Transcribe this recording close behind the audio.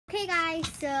guys,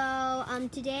 so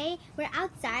today we're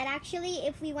outside. Actually,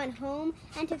 if we went home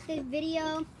and took the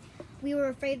video, we were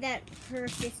afraid that her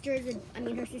sister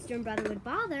and brother would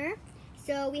bother.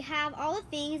 So we have all the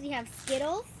things. We have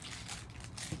Skittles.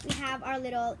 We have our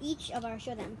little,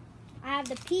 show them. I have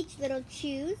the peach little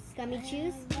chews, gummy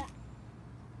chews.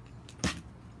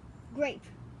 Grape.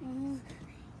 And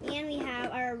we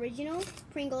have our original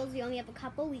Pringles. We only have a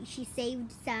couple. She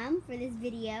saved some for this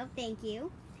video. Thank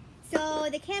you. So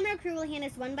the camera crew will hand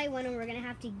us one by one and we're going to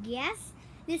have to guess.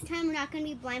 This time we're not going to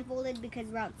be blindfolded because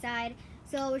we're outside.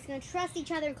 So we're just going to trust each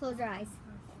other and close our eyes.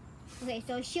 Okay,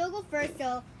 so she'll go first.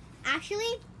 So actually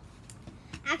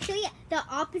the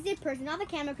opposite person, not the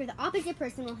camera crew, the opposite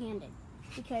person will hand it.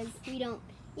 Because we don't,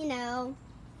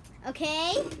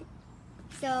 Okay?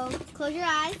 So close your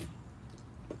eyes.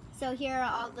 So here are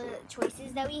all the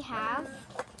choices that we have.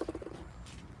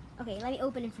 Okay, let me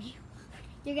open it for you.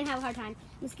 You're going to have a hard time.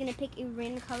 I'm just going to pick a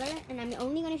random color, and I'm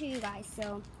only going to show you guys.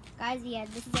 So, guys, yeah,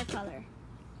 this is our color.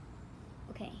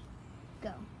 Okay,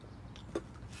 go.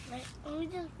 Wait, let me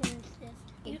just finish this.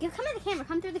 Okay, come at the camera.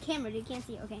 Come through the camera. You can't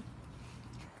see it. Okay.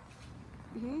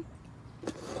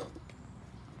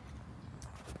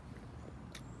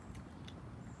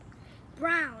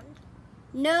 Brown.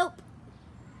 Nope.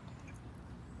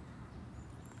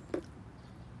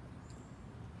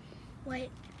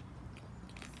 Wait.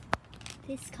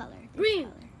 This color. Green.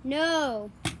 Color.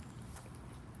 No.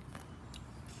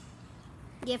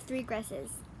 You have 3 guesses.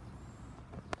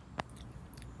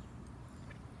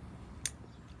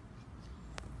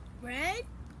 Red?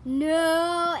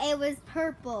 No, it was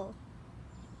purple.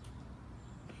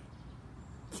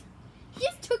 She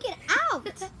just took it out.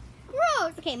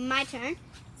 Gross. Okay, my turn.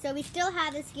 So we still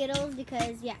have the Skittles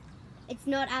because, yeah, it's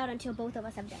not out until both of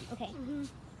us have done. Okay.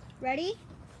 Ready,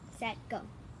 set, go.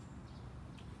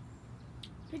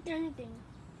 Pick anything.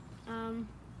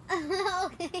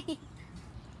 Okay.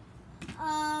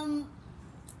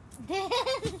 This.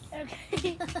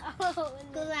 Okay. Oh,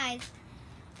 close eyes.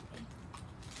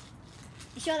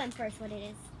 Show them first what it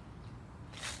is.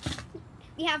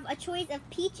 We have a choice of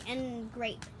peach and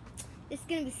grape. This is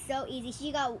gonna be so easy.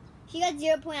 She got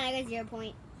 0 point, I got 0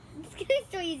 point. It's gonna be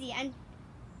so easy. And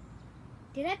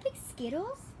did I pick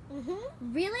Skittles?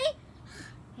 Really?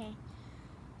 Okay.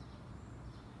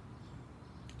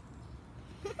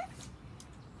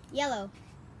 Yellow.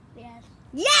 Yes.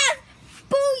 Yes!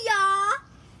 Booyah!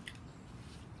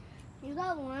 You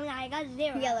got 1, I got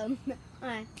 0. Yellow.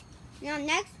 Alright. Now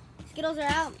next, Skittles are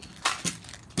out.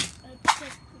 I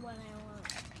pick what I want.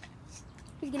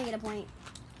 Who's gonna get a point?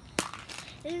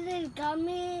 This is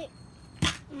gummy.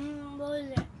 What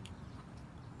is it?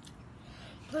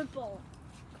 Purple.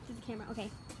 To the camera. Okay.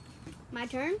 My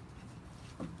turn.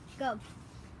 Go.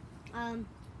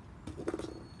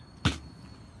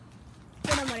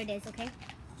 Show them what it is, okay?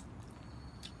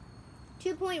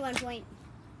 2 point, 1 point.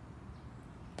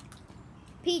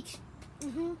 Peach.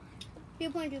 2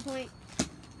 point, 2 point.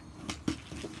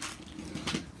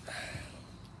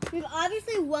 We have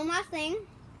obviously one last thing,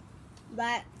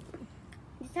 but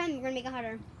this time we're gonna make it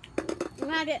harder. We're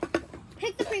gonna have to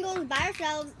pick the Pringles by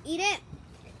ourselves, eat it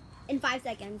in 5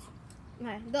 seconds.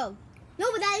 Okay, go.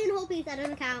 No, but that isn't a whole piece. That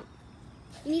doesn't count.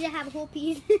 You need to have a whole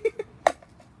piece.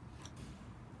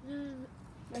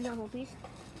 That's not a whole piece.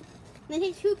 Then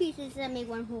take 2 pieces and make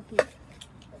 1 whole piece.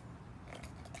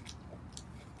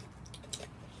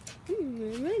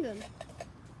 Really good.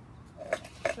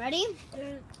 Ready?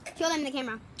 Show them the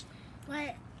camera.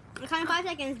 Wait. I count in 5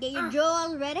 seconds. Get your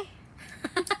jaws ready.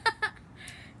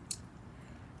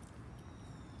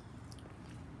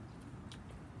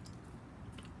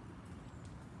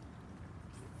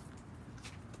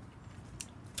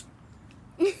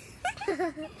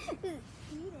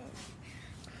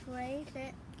 Place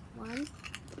it. 1,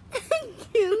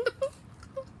 2,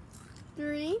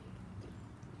 3,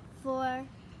 4,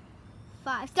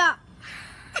 5. Stop.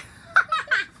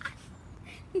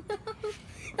 No.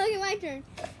 Okay, my turn.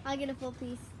 I'll get a full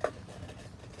piece.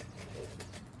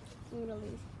 I'm gonna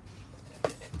lose.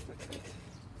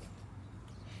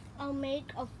 I'll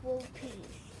make a full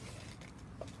piece.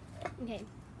 Okay.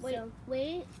 Wait, So,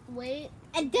 wait.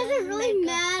 it doesn't really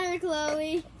matter,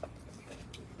 Chloe.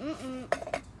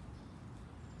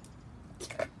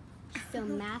 So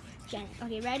math, Jen.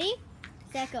 Okay, ready?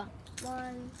 Set, go.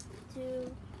 1,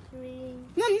 2, 3.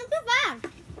 No, not too fast.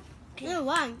 Okay. No,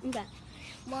 1. Okay.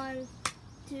 1,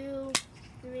 2,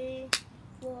 3,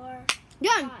 4,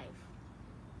 Done. 5.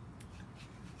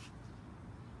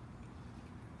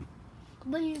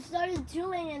 But you started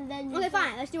doing and then. Okay,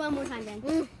 fine. Let's do one more time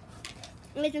then.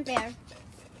 It isn't fair.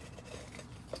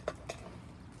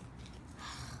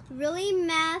 Really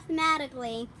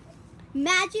mathematically,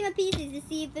 matching the pieces to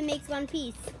see if it makes one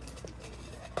piece.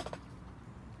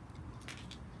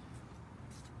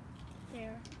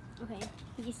 There. Okay,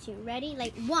 these two. Ready?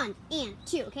 Like 1 and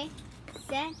 2, okay?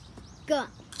 Set, go.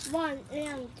 1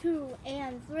 and 2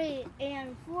 and 3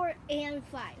 and 4 and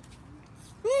 5.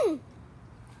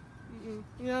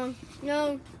 No,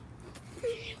 no.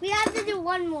 We have to do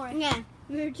one more. Yeah,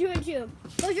 we're 2 and 2.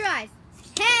 Close your eyes.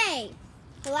 Hey!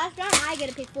 The last round, I get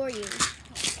to pick for you.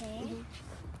 Okay.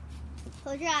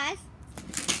 Close your eyes.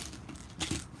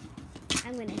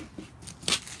 I'm gonna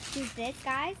choose this,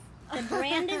 guys. The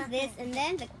brand is this, and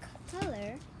then the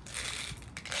color.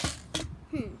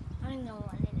 I know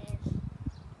what it is.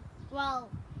 Well,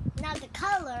 not the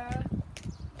color.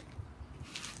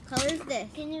 Color is this.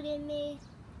 Can you give me?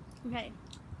 Okay.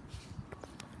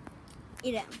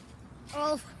 Eat it.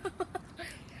 Oh.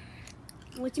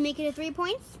 Would you make it a 3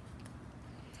 points?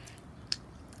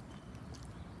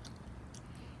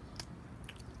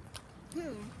 I'm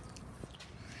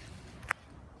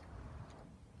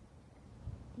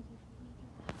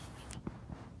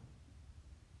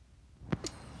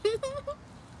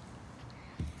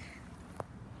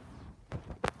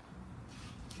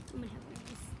gonna have one of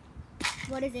these.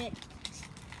 What is it?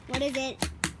 What is it?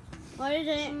 What is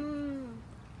it?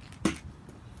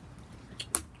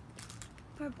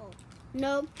 Purple.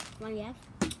 No. One yes.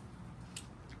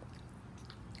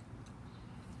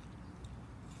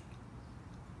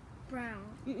 Brown.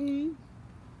 Mm-mm.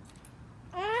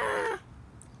 Ah!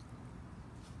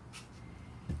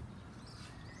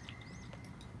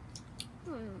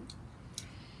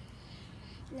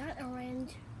 Not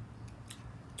orange.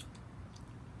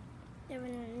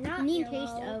 Not Neat yellow.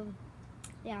 taste of,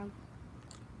 yeah.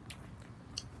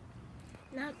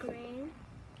 Not green.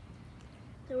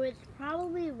 So it's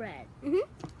probably red. You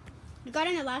got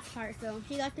in the last part, so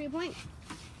she got 3 points.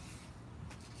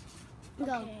 Go.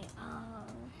 Okay.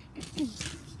 Did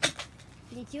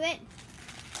you do it?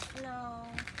 No.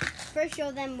 First,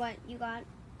 show them what you got.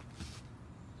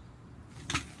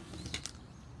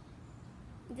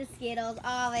 The Skittles,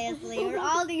 obviously. We're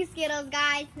all doing Skittles,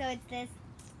 guys. So it's this.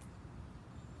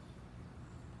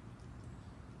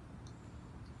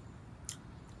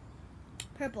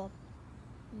 Purple.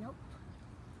 Nope.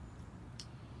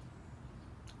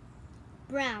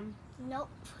 Brown. Nope.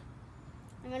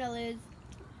 I'm gonna lose.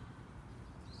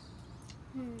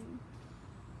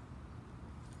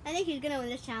 I think he's gonna win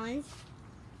this challenge.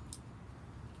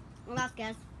 Last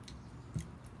guess.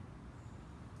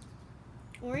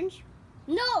 Orange?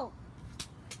 No.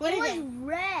 What it is was it?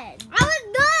 red. I was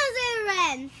gonna say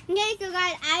red. Okay, so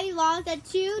guys, I lost at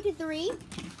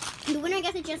 2-3. The winner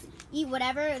gets to just eat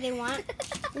whatever they want.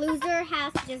 Loser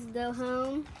has to just go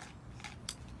home.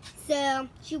 So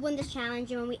she won this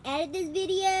challenge, and when we edit this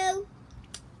video,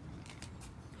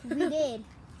 we did.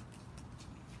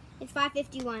 It's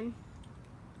 5:51.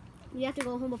 We have to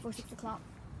go home before 6 o'clock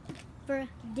for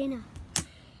dinner.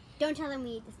 Don't tell them we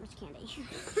eat this much candy.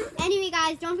 Anyway,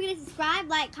 guys, don't forget to subscribe,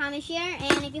 like, comment, share,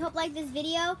 and if you hope like this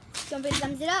video, don't forget to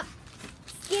thumbs it up.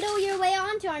 Skittle your way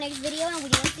on to our next video, and we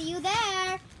will see you there.